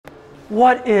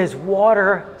What is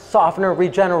water softener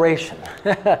regeneration?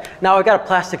 Now I've got a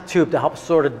plastic tube to help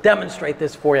sort of demonstrate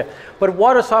this for you. But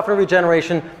water softener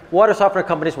regeneration, water softener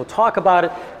companies will talk about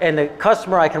it, and the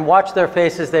customer, I can watch their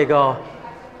faces, they go,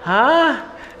 huh?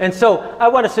 And so I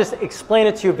want to just explain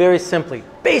it to you very simply.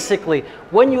 Basically,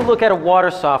 when you look at a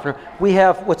water softener, we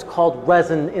have what's called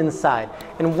resin inside.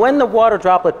 And when the water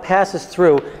droplet passes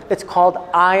through, it's called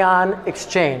ion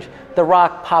exchange. The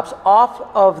rock pops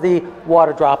off of the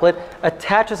water droplet,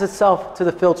 attaches itself to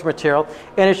the filter material,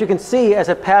 and as you can see, as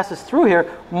it passes through here,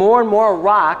 more and more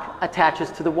rock attaches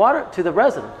to the water, to the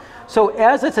resin. So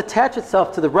as it's attached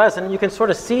itself to the resin, you can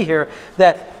sort of see here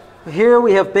that here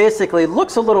we have basically,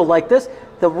 looks a little like this.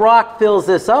 The rock fills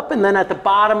this up, and then at the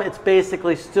bottom, it's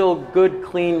basically still good,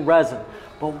 clean resin.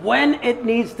 But when it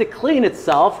needs to clean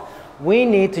itself, we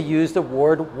need to use the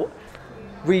word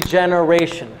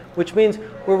regeneration, which means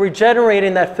we're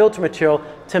regenerating that filter material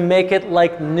to make it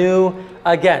like new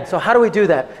again. So how do we do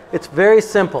that? It's very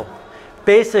simple.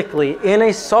 Basically, in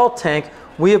a salt tank,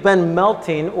 we have been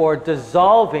melting or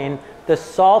dissolving the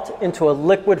salt into a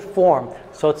liquid form.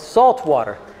 So it's salt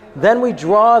water. Then we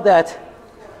draw that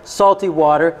salty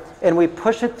water and we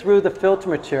push it through the filter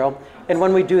material. And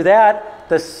when we do that,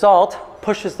 the salt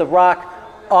pushes the rock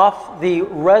off the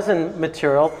resin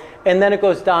material, and then it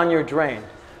goes down your drain.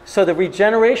 So the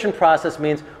regeneration process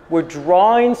means we're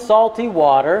drawing salty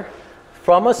water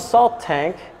from a salt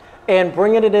tank and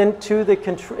bringing it into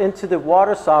the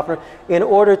water softener in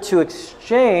order to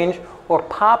exchange or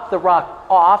pop the rock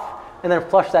off and then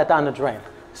flush that down the drain.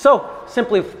 So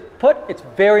simply put, it's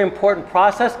a very important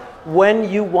process when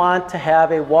you want to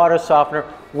have a water softener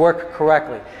work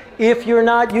correctly. If you're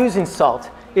not using salt,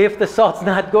 if the salt's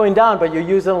not going down but you're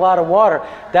using a lot of water,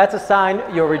 that's a sign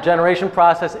your regeneration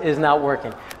process is not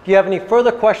working. If you have any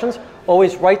further questions,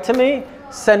 always write to me,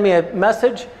 send me a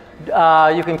message,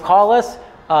 you can call us.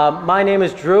 My name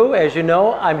is Drew. As you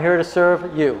know, I'm here to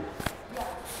serve you.